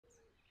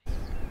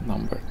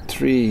Number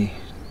 3.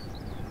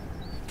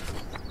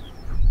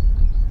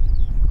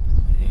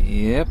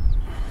 Yep.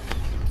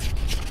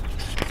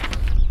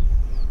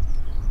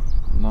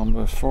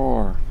 Number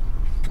 4.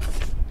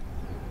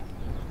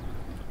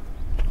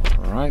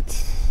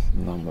 Alright.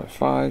 Number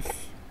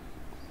 5.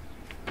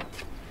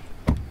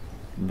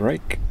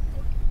 Brake.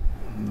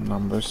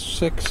 Number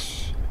 6.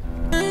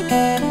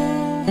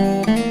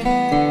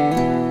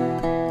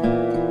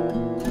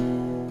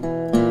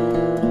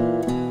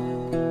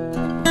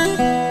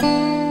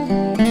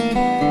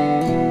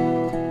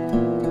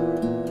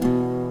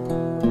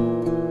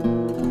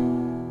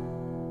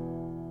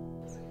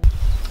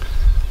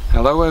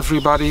 Hello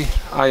everybody,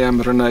 I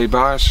am René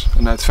Baars,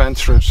 an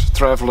adventurous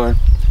traveler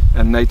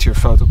and nature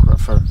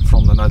photographer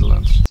from the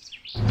Netherlands.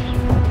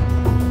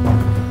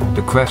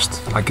 The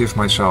quest I give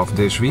myself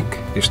this week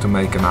is to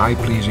make an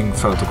eye-pleasing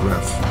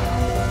photograph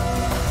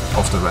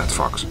of the red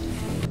fox.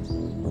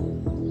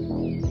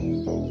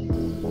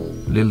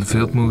 Lille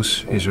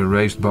Vildmose is a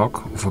raised bog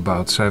of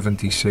about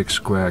 76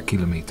 square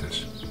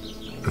kilometers.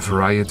 A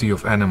variety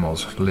of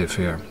animals live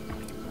here,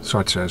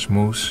 such as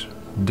moose,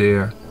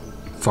 deer,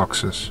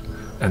 foxes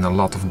and a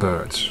lot of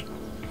birds,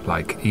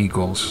 like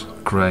eagles,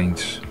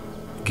 cranes,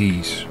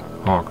 geese,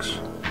 hawks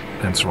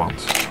and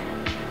swans.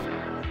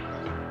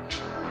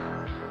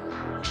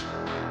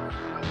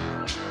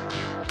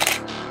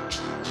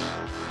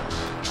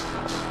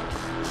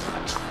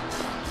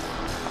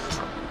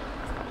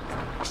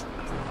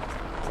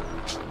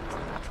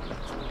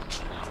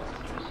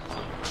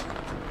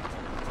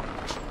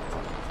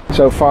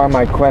 So far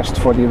my quest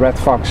for the red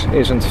fox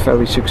isn't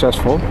very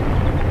successful.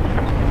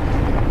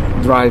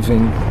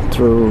 Driving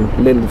through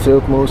Lille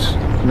Vildmose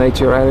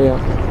nature area.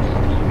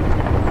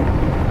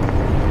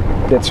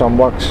 Did some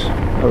walks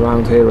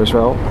around here as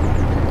well.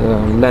 The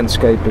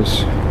landscape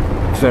is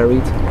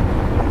varied.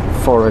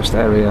 Forest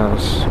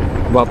areas,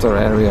 water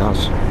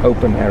areas,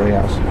 open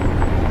areas,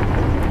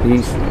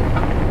 heath.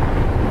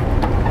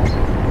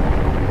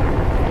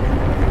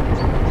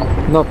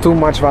 Not too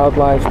much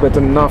wildlife, but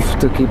enough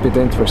to keep it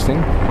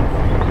interesting.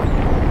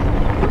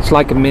 It's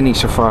like a mini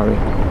safari.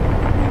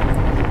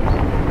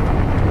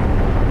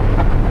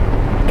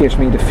 Gives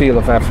me the feel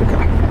of Africa.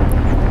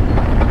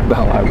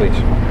 Well, I wish.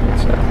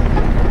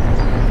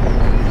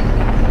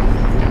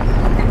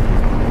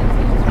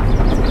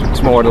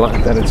 It's more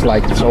like that.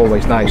 It's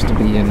always nice to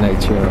be in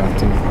nature and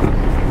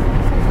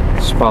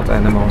to spot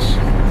animals.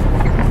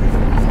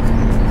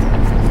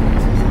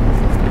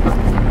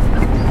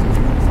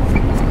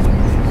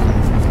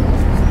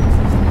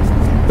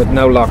 But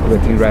no luck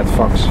with the red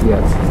fox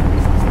yet,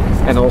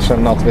 and also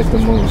not with the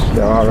moose.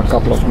 There are a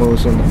couple of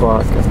moose in the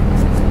park.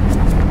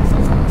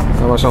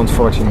 I was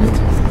unfortunate,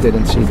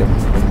 didn't see them.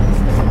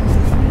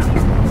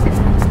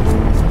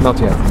 Not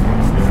yet.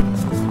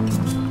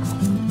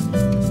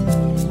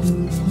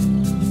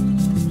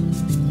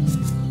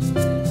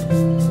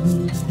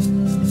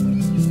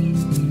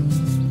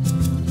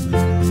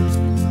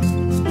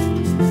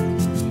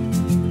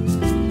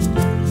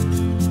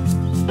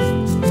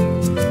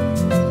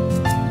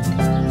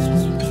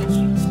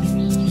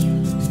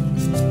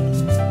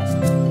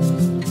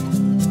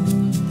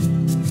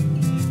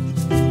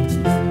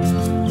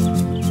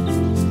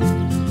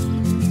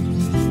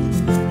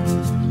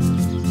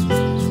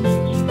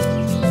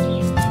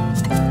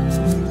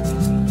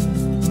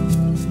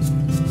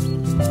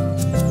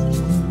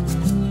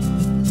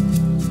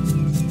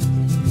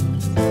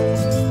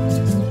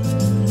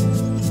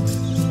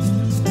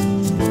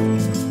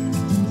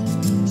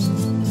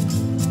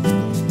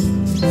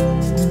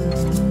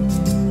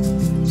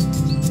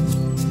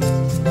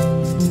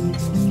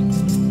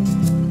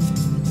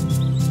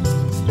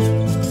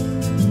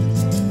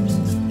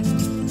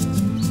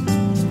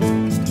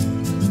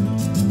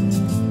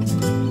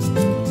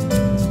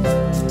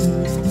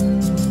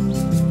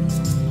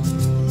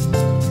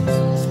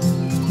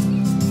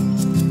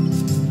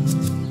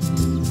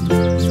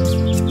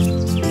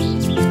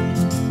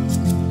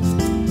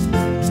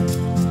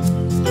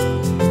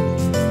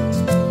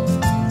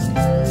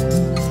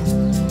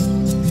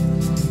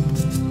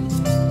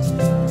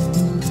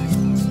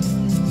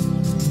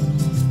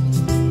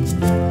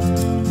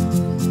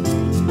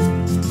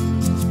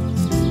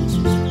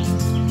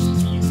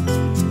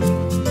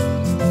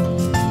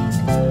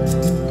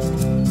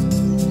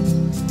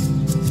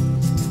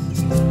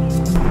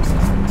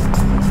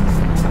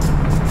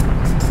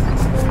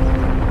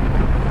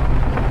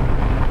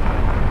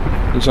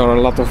 These are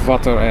a lot of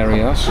water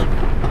areas,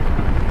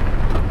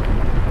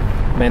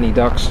 many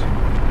ducks.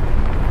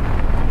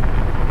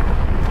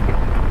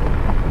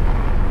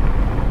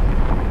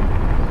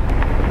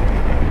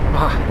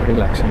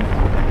 Relaxing.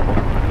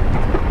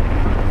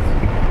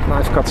 And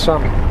I've got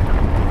sun.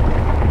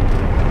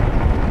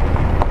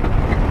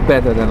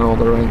 Better than all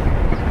the rain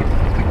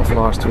of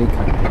last week.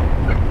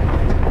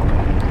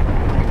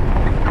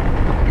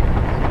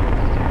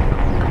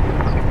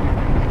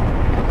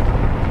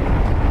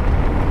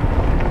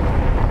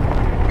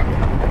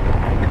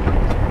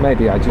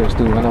 Maybe I just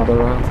do another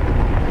round.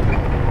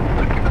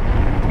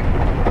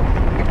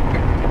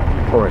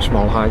 Or a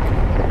small hike.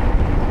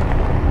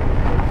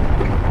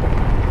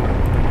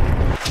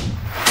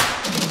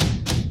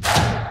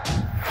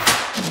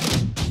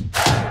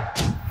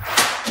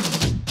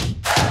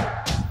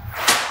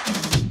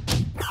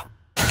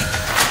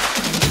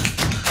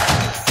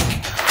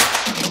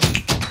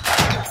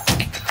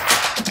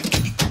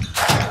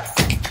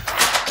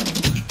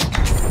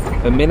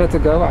 A minute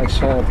ago I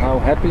said how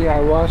happy I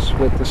was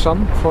with the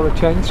sun for a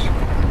change.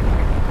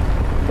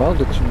 Well,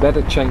 the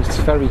weather changed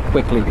very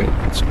quickly.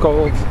 It's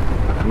cold,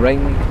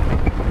 rainy,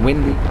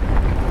 windy.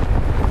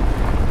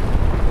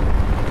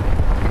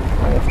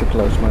 I have to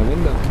close my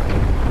window.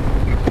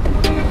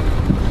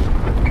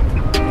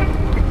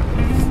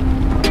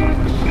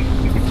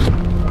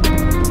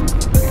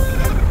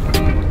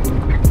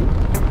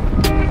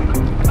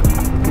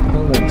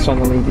 Well, then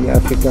suddenly the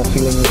Africa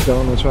feeling is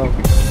gone as well.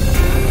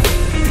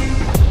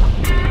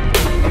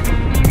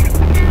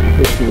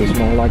 This feels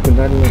more like the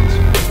Netherlands.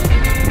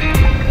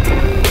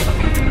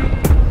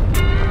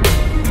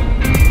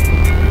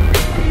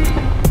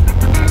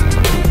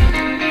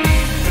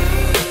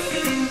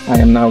 I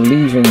am now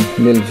leaving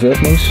Lille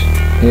Vildmose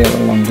here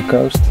along the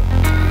coast,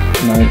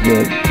 and I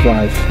will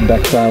drive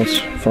back south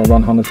for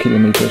 100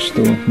 kilometers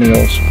to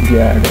Lille's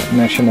Bjerge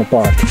National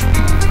Park.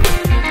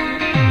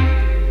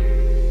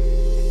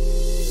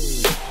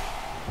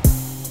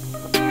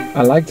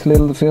 I liked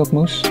Lille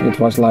Vildmose.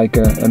 It was like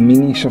a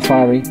mini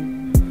safari.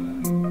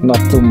 Not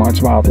too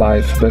much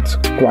wildlife, but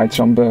quite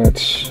some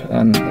birds,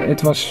 and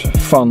it was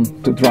fun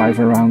to drive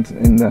around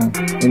in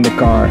the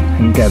car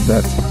and get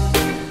that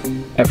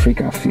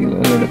Africa feel a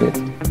little bit.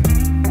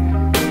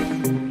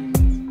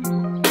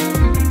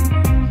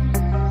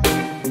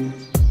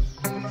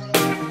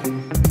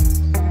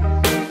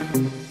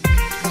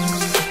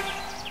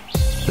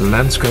 The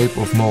landscape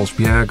of Mols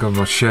Bjerge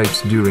was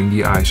shaped during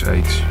the Ice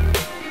Age.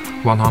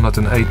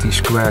 180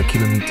 square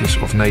kilometers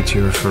of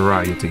nature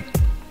variety.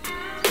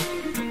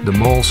 The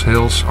Mols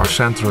Hills are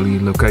centrally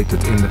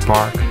located in the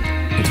park.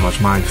 It was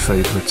my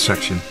favorite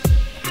section.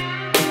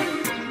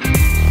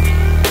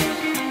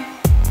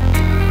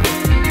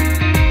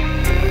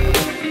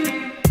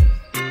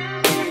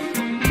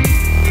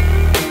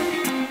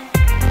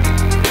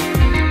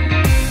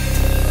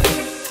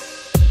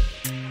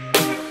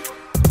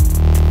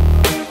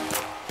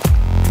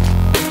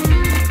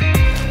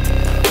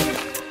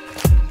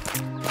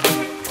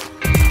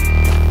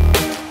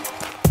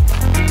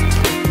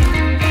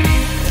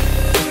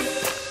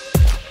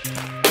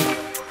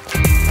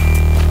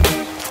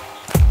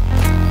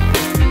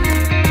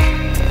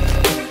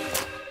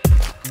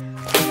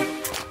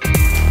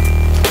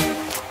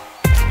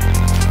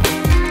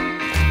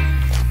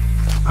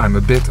 I'm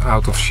a bit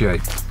out of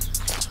shape.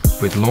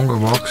 With longer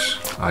walks,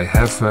 I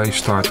halfway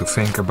start to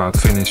think about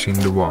finishing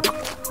the walk,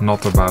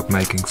 not about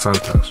making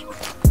photos.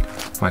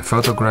 My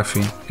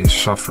photography is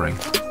suffering.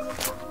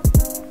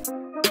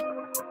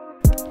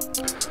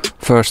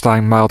 First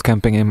time wild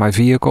camping in my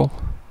vehicle,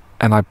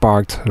 and I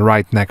parked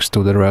right next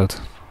to the road.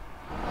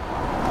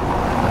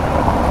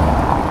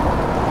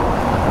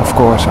 Of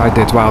course, I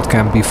did wild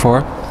camp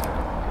before,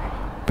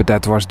 but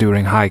that was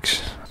during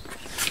hikes.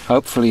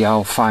 Hopefully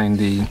I'll find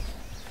the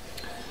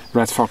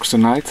red fox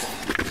tonight.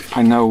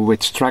 I know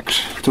which tracks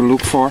to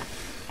look for.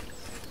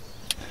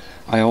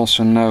 I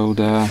also know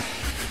the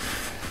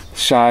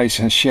size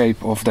and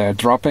shape of their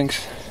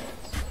droppings.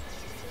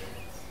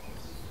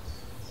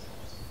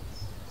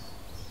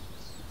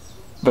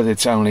 But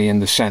it's only in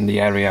the sandy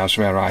areas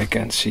where I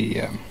can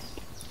see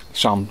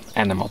some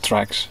animal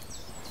tracks.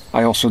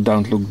 I also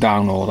don't look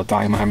down all the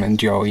time. I'm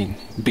enjoying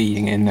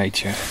being in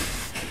nature.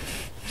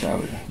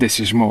 So this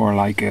is more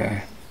like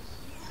a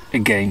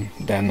game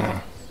than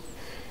a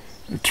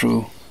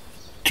true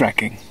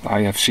tracking.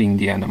 I have seen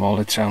the animal,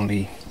 it's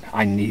only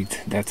I need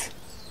that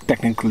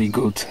technically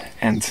good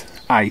and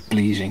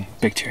eye-pleasing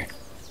picture.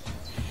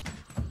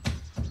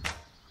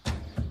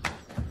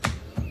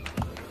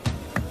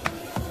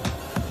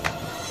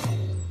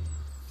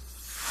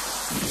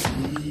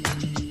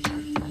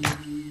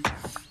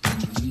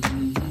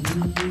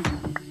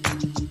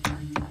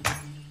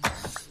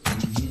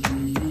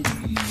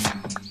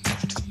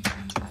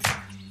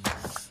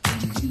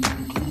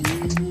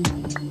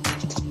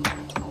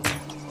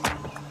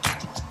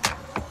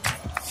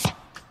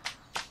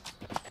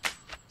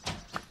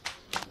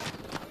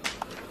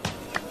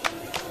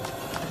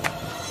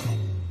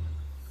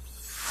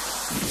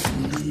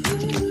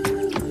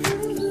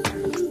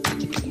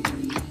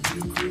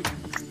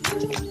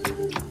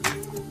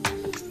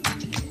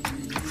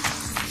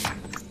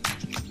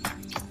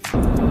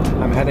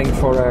 I'm heading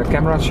for a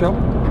camera shop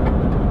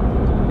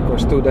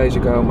because 2 days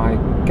ago my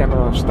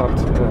camera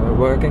stopped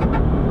working,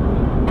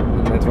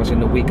 and that was in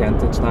the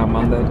weekend. It's now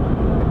Monday.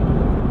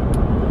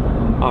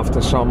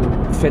 After some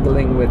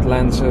fiddling with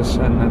lenses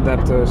and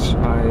adapters,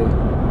 I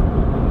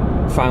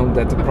found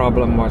that the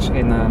problem was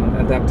in an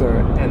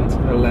adapter and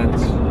a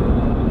lens,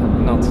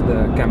 not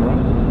the camera.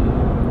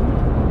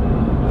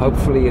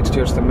 Hopefully it's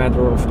just a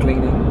matter of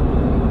cleaning.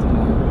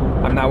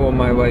 I'm now on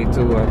my way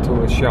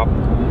to a shop.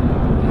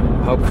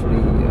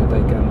 Hopefully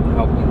they can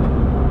help me.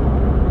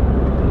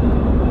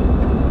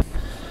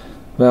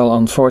 Well,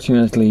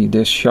 unfortunately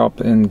this shop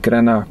in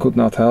Gaia could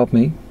not help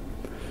me.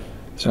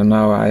 So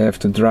now I have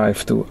to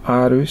drive to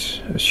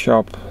Aarhus, a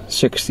shop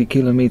 60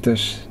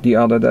 kilometers the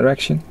other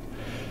direction.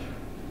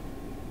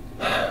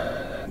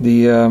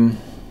 The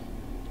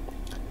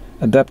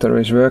adapter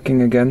is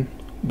working again,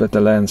 but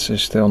the lens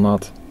is still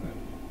not.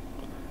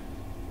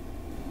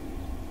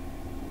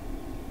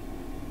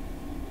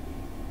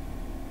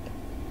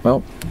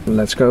 Well,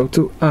 let's go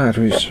to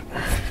Aarhus.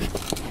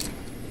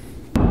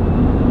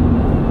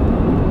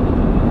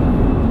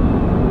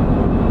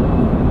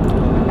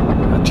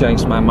 I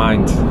changed my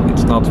mind.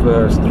 It's not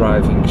worth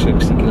driving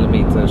 60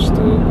 kilometers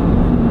to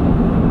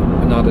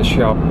another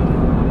shop,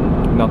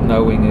 not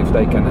knowing if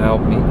they can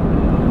help me.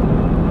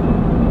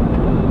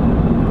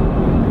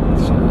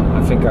 So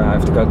I think I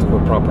have to go to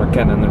a proper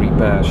Canon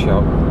repair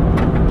shop.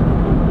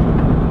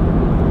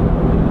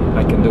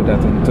 I can do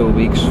that in 2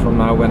 weeks from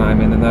now when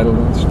I'm in the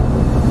Netherlands.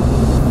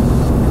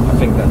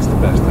 I think that's the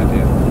best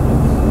idea.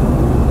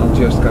 I'll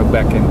just go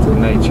back into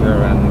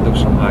nature and do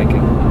some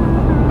hiking.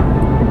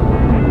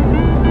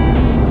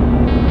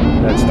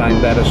 That's time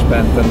better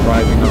spent than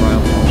driving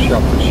around from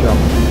shop to shop.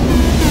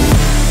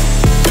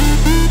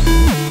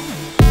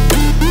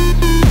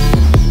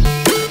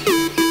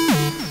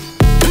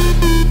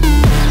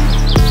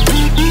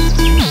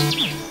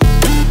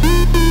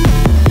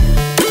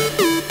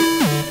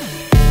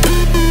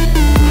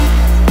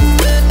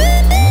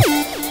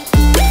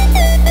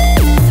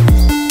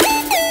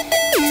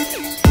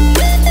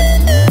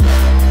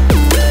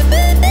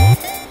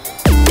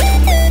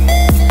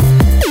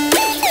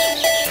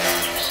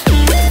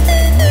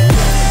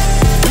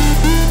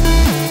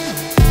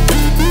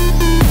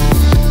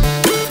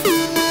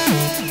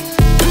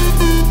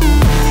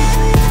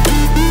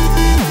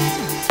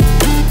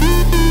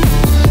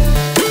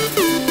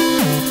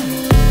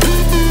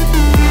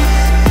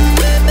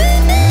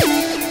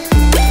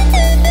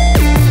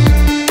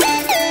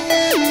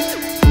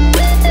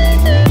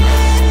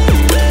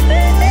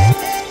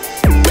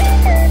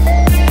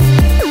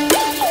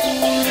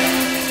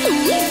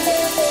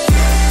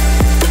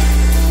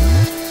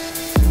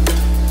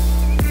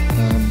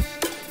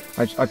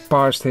 I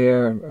passed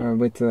here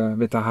with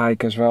the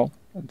hike as well.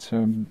 It's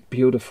a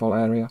beautiful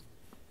area.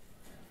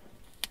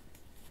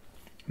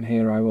 And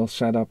here I will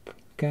set up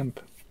camp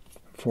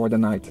for the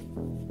night.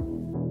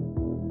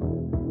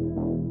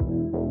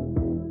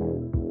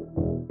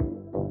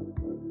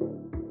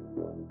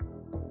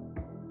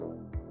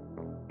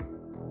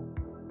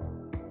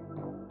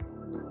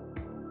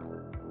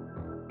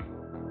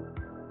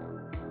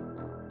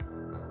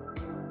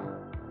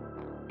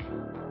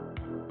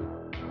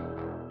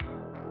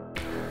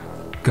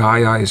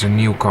 Gaia is a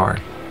new car.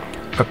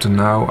 Up to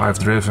now I've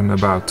driven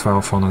about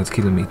 1200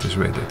 kilometers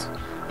with it.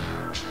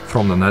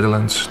 From the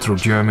Netherlands through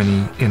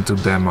Germany into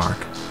Denmark.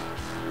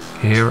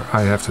 Here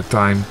I have the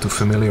time to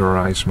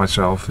familiarize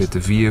myself with the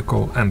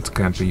vehicle and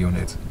camper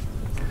unit,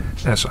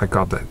 as I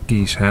got the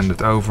keys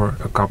handed over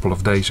a couple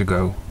of days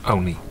ago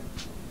only.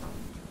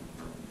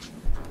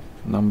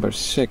 Number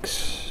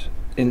 6,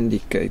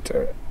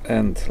 indicator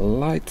and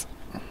light.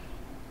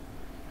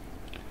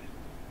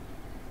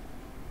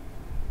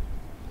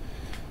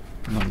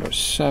 Number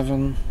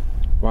 7,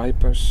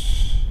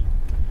 wipers.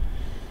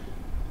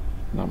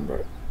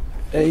 Number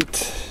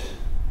 8,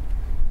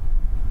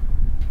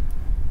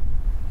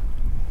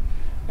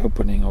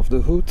 opening of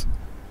the hood.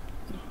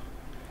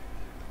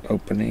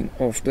 Opening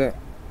of the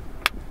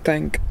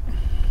tank.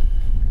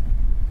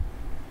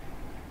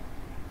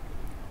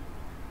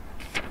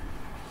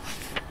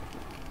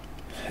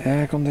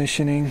 Air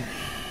conditioning.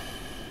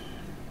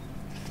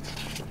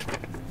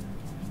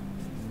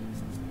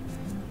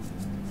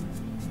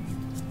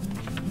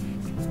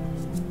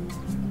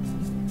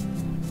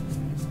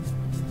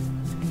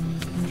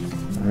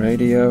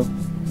 Radio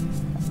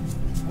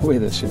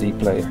with a CD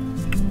player.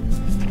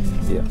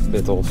 Yeah, a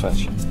bit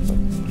old-fashioned.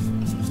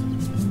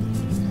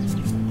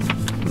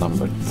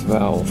 Number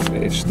 12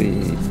 is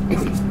the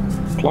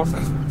clock.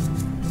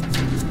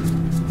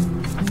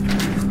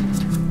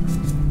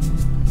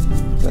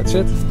 That's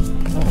it.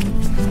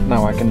 Oh,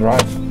 now I can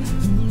drive.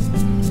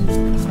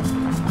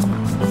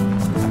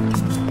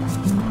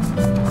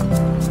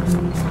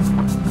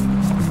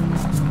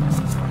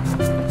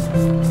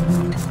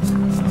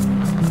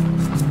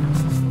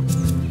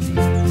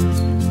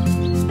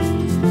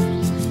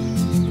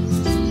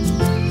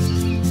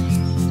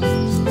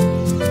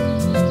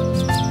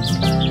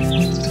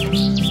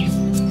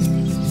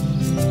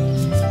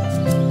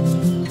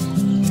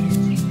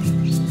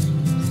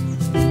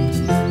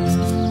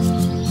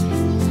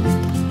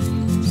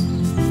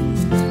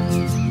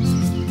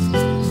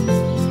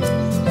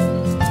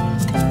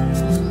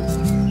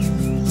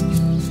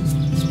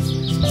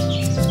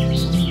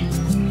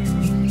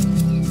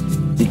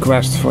 The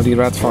quest for the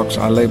red fox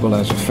I label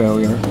as a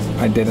failure.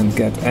 I didn't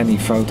get any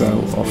photo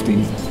of the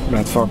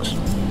red fox.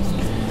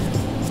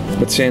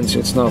 But since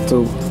it's not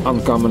too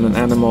uncommon an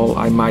animal,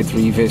 I might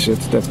revisit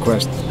that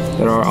quest.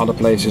 There are other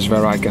places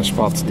where I can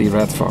spot the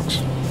red fox.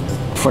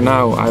 For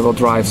now I will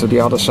drive to the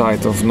other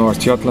side of North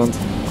Jutland.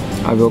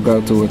 I will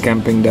go to a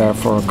camping there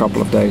for a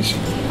couple of days.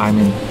 I'm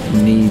in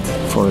need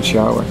for a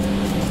shower.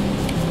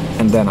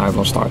 And then I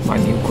will start my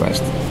new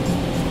quest.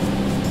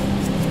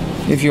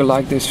 If you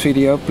like this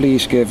video,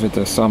 please give it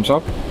a thumbs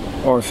up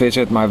or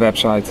visit my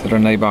website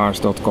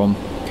renebaars.com,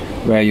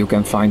 where you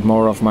can find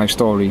more of my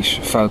stories,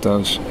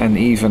 photos and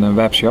even a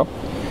web shop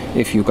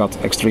if you got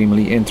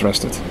extremely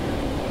interested.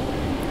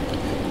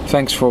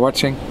 Thanks for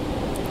watching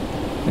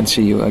and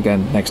see you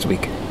again next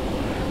week.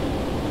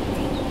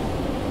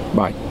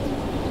 Bye.